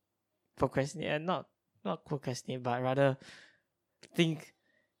procrastinate, not procrastinate, but rather think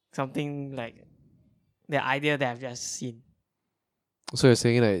something like the idea that I've just seen. So you're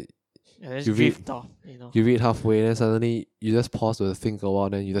saying that I just you read drift off, you know. you read halfway, then suddenly you just pause to think a while,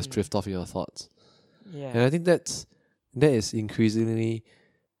 then you just Mm. drift off in your thoughts. Yeah. And I think that is increasingly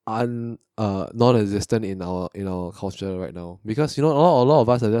non-existent in our culture right now, because a lot of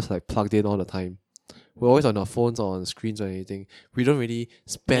us are just like plugged in all the time. We're always on our phones or on screens or anything. We don't really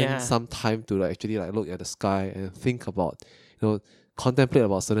spend Yeah. some time to like actually like look at the sky and think about, contemplate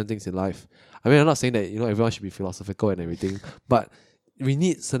about certain things in life. I mean, I'm not saying that everyone should be philosophical and everything, but we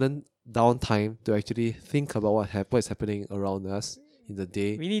need certain downtime to actually think about what is happening around us in the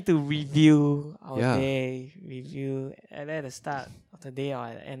day. We need to review our Yeah. day, review at the start of the day or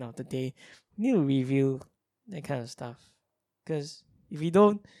at the end of the day. We need to review that kind of stuff. Because if we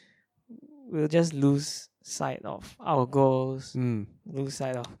don't, we'll just lose sight of our goals, Mm. lose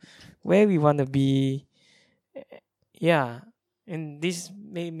sight of where we want to be. Yeah. And this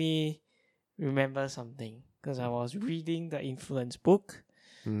made me remember something, because I was reading the influence book.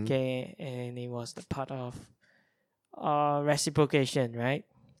 Mm. Okay, and it was the part of reciprocation, right?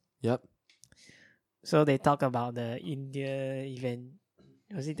 Yep. So they talk about the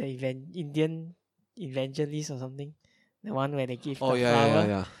was it the Indian evangelist or something? The one where they give Oh, the yeah, yeah, flower.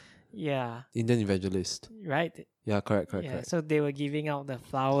 yeah. Yeah, Indian evangelist. right? Yeah, correct. Yeah, so they were giving out the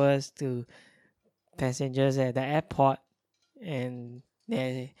flowers to passengers at the airport, and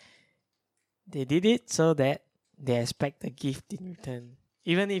they did it so that they expect a gift in return.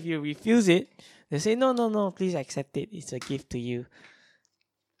 Even if you refuse it, they say, no, no, no, please accept it. It's a gift to you.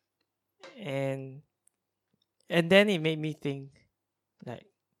 And then it made me think, like,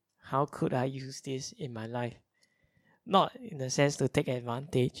 how could I use this in my life? Not in the sense to take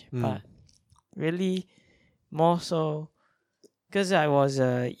advantage, but really more so because I was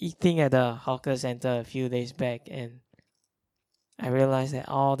eating at a hawker center a few days back, and I realized that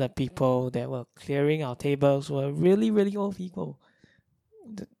all the people that were clearing our tables were really, really old people.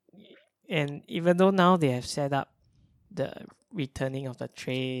 And even though now they have set up the returning of the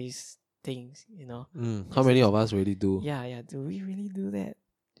trays things, How many of us really do? Yeah. Do we really do that?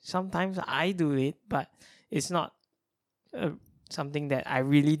 Sometimes I do it, but it's not something that I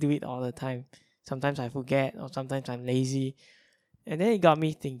really do it all the time. Sometimes I forget, or sometimes I'm lazy. And then it got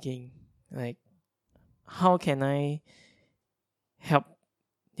me thinking, like, how can I help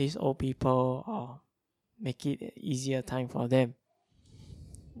these old people or make it an easier time for them?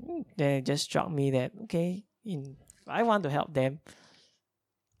 Then it just struck me that, okay, if I want to help them,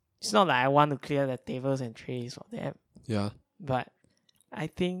 it's not like I want to clear the tables and trays for them. Yeah. But I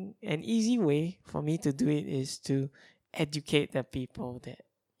think an easy way for me to do it is to educate the people that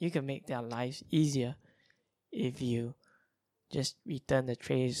you can make their lives easier if you just return the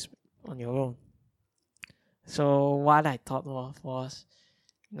trays on your own. So what I thought was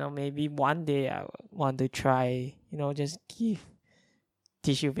maybe one day I want to try, just give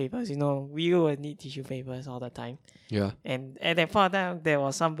tissue papers. We will need tissue papers all the time. Yeah. And at that point of time, there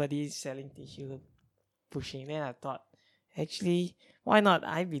was somebody selling tissue, pushing. Then I thought, actually, why not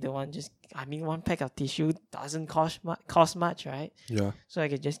I be the one? One pack of tissue doesn't cost much, right? Yeah. So I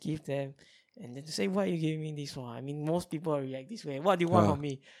could just give them, and then say, "What are you giving me this for?" Most people react this way. What do you want from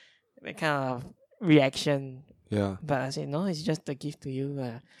me? That kind of reaction. Yeah. But I said, no, it's just a gift to you.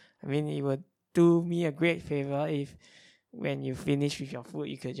 It would do me a great favor if, when you finish with your food,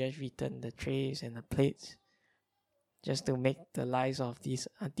 you could just return the trays and the plates, just to make the lives of these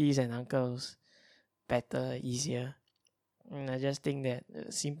aunties and uncles better, easier. And I just think that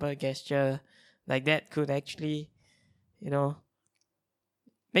a simple gesture like that could actually,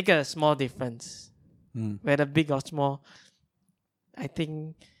 make a small difference. Whether big or small. I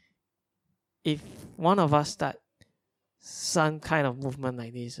think if one of us start some kind of movement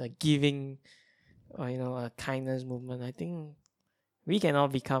like this, a giving or a kindness movement, I think we can all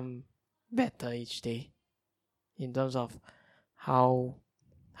become better each day in terms of how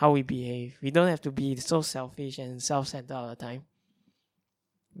we behave. We don't have to be so selfish and self-centered all the time.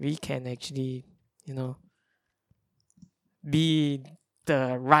 We can actually, be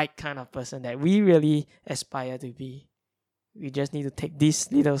the right kind of person that we really aspire to be. We just need to take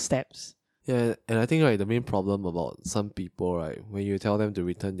these little steps. Yeah, and I think the main problem about some people, when you tell them to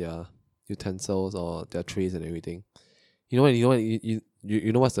return their utensils or their trays and everything, you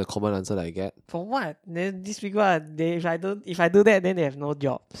know what's the common answer that I get? For what? These people if I do that, then they have no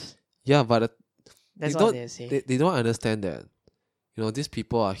jobs. Yeah, but that's what they say. They don't understand that, these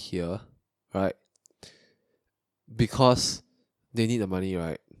people are here, right? Because they need the money,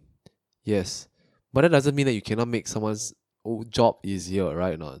 right? Yes, but that doesn't mean that you cannot make someone's job easier,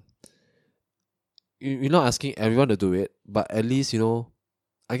 right? Not. You're not asking everyone to do it, but at least,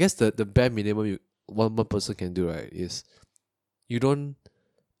 I guess the bare minimum one person can do, right, is you don't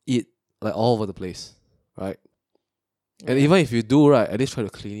eat like all over the place, right? And even if you do, right, at least try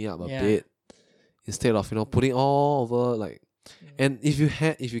to clean it up a bit instead of, putting all over, like. And if you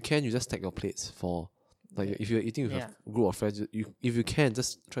can, you just stack your plates for, like, if you're eating with a group of friends, if you can,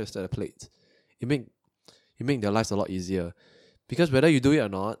 just try to stack the plates. You make their lives a lot easier, because whether you do it or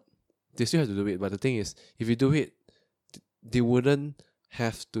not, they still have to do it. But the thing is, if you do it, they wouldn't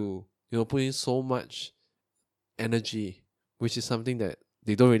have to, put in so much energy, which is something that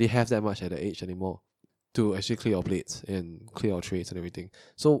they don't really have that much at their age anymore, to actually clear your plates and clear your trays and everything.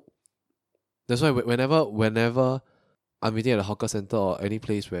 So that's why whenever I'm meeting at a hawker center or any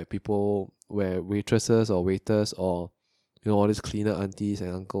place where waitresses or waiters or all these cleaner aunties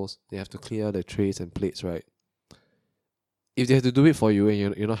and uncles, they have to clear the trays and plates, right? If they have to do it for you and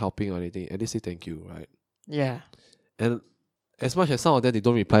you're not helping or anything, at least say thank you, right? Yeah. And as much as some of them they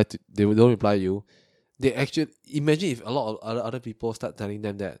don't reply you, they actually imagine if a lot of other people start telling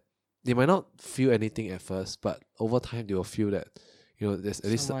them that, they might not feel anything at first, but over time they will feel that there's at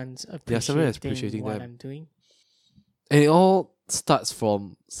least someone appreciating what them. I'm doing. And it all starts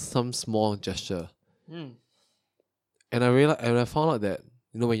from some small gesture. And I found out that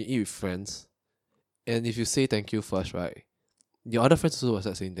when you eat with friends, and if you say thank you first, right, your other friends also will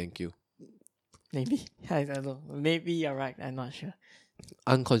start saying thank you. Maybe. I don't know. Maybe you're right. I'm not sure.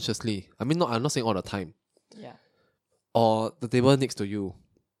 Unconsciously. I'm not saying all the time. Yeah. Or the table next to you,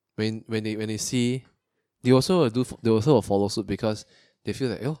 when they see, they also will follow suit, because they feel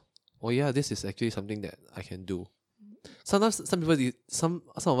like, oh yeah, this is actually something that I can do. Sometimes some people, some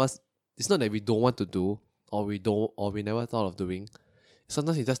of us, it's not that we don't want to do, or we never thought of doing.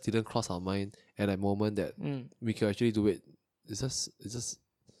 Sometimes it just didn't cross our mind at that moment that we can actually do it. It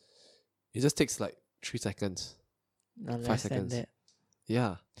just takes like 3 seconds, Not 5 less than seconds. that.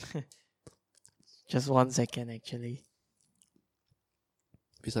 Yeah. Just 1 second, actually.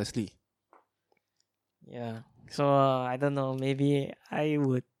 Precisely. Yeah. So I don't know. Maybe I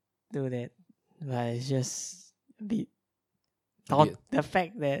would do that, but it's just a bit. The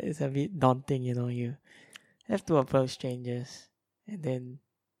fact that it's a bit daunting. You have to approach strangers, and then.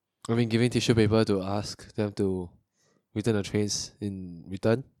 Giving tissue paper to ask them to return the trays in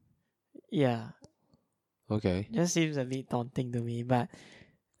return. Yeah. Okay. Just seems a bit daunting to me, but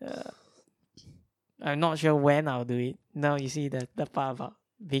I'm not sure when I'll do it. Now you see the part about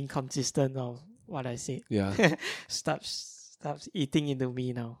being consistent of what I said. Yeah. stops eating into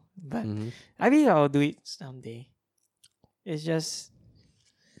me now. But Mm-hmm. I think I'll do it someday. It's just,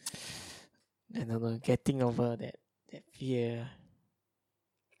 I don't know, getting over that fear.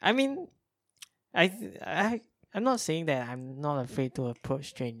 I'm not saying that I'm not afraid to approach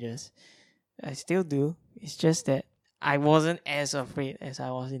strangers. I still do. It's just that I wasn't as afraid as I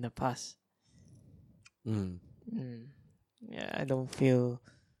was in the past. yeah, I don't feel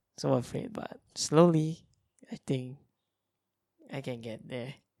so afraid. But slowly, I think I can get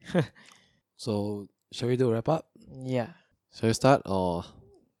there. So, shall we do a wrap up? Yeah. Shall we start or?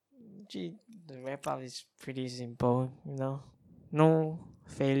 Gee, the wrap up is pretty simple, No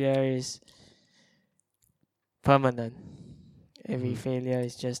failure is permanent. Every Mhm. failure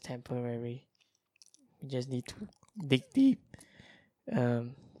is just temporary. You just need to dig deep,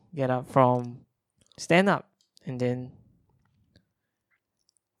 get up stand up, and then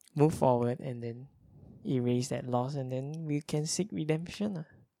move forward, and then erase that loss, and then we can seek redemption.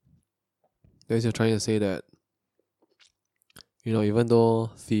 Guys, you're trying to say that, even though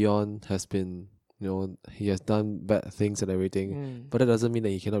Theon has been, he has done bad things and everything, but that doesn't mean that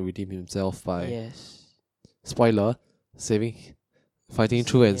he cannot redeem himself by, Yes. spoiler, fighting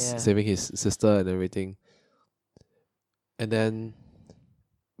through and Yeah. saving his sister and everything. And then,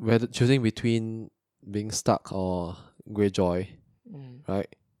 whether choosing between being stuck or Greyjoy,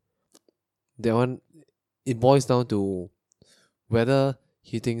 right? That one, it boils down to whether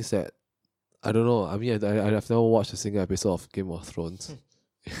he thinks that, I don't know. I mean, I've never watched a single episode of Game of Thrones.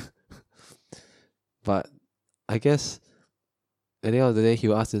 But I guess at the end of the day, he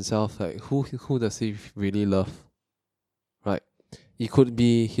will ask himself, like, who does he really love? Right? It could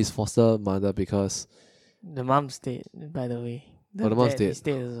be his foster mother because... The mom stayed, by the way. The mom's dead.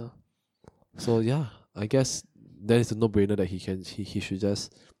 Stayed also. So yeah, I guess that is a no-brainer that he should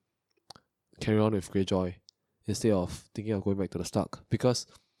just carry on with Greyjoy instead of thinking of going back to the Stark, because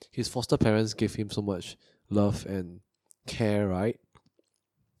his foster parents gave him so much love and care, right?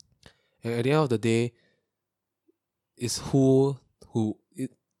 And at the end of the day, it's who's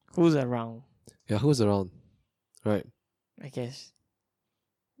around, who's around, right? I guess.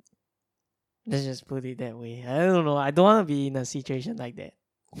 Let's just put it that way. I don't know. I don't want to be in a situation like that.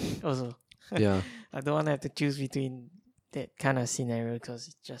 Also, Yeah. I don't want to have to choose between that kind of scenario because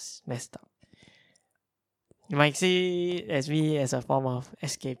it's just messed up. You might see it as me as a form of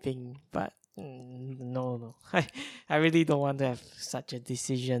escaping, but no. I really don't want to have such a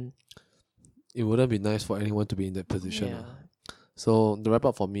decision. It wouldn't be nice for anyone to be in that position. Yeah. So the wrap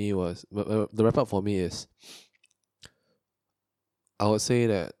up for me is, I would say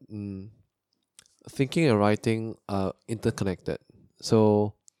that thinking and writing are interconnected.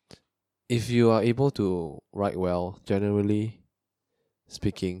 So if you are able to write well, generally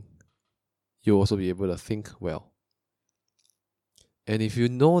speaking, you'll also be able to think well. And if you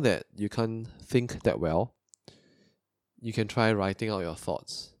know that you can't think that well, you can try writing out your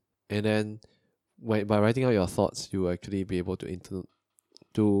thoughts. And then by writing out your thoughts, you will actually be able to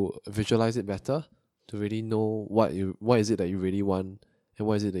visualize it better, to really know what is it that you really want and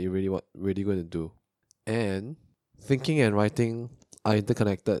what is it that you really going to do. And thinking and writing are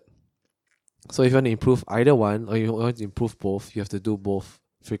interconnected. So if you want to improve either one or you want to improve both, you have to do both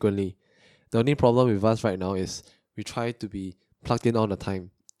frequently. The only problem with us right now is we try to be plugged in all the time.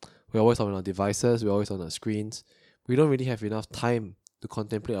 We're always on our devices, we're always on our screens. We don't really have enough time to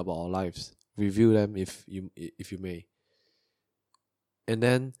contemplate about our lives. Review them if you may. And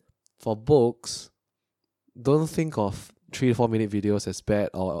then for books, don't think of 3 to 4 minute videos as bad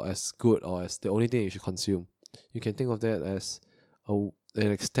or as good or as the only thing you should consume. You can think of that as an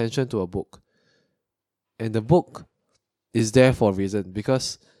extension to a book. And the book is there for a reason,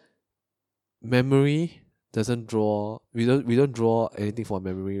 because memory doesn't draw. We don't draw anything from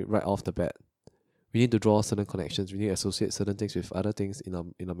memory right off the bat. We need to draw certain connections. We need to associate certain things with other things in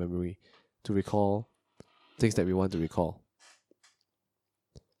our memory to recall things that we want to recall.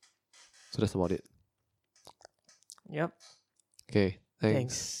 So that's about it. Yep. Okay.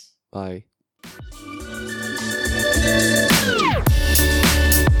 Thanks. Bye.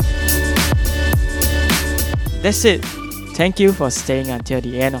 That's it. Thank you for staying until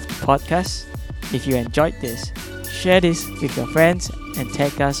the end of the podcast. If you enjoyed this, share this with your friends and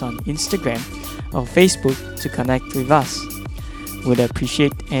tag us on Instagram or Facebook to connect with us. Would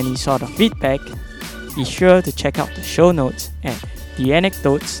appreciate any sort of feedback. Be sure to check out the show notes at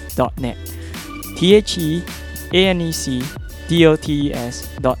theanecdotes.net.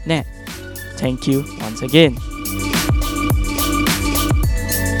 theanecdotes.net. Thank you once again.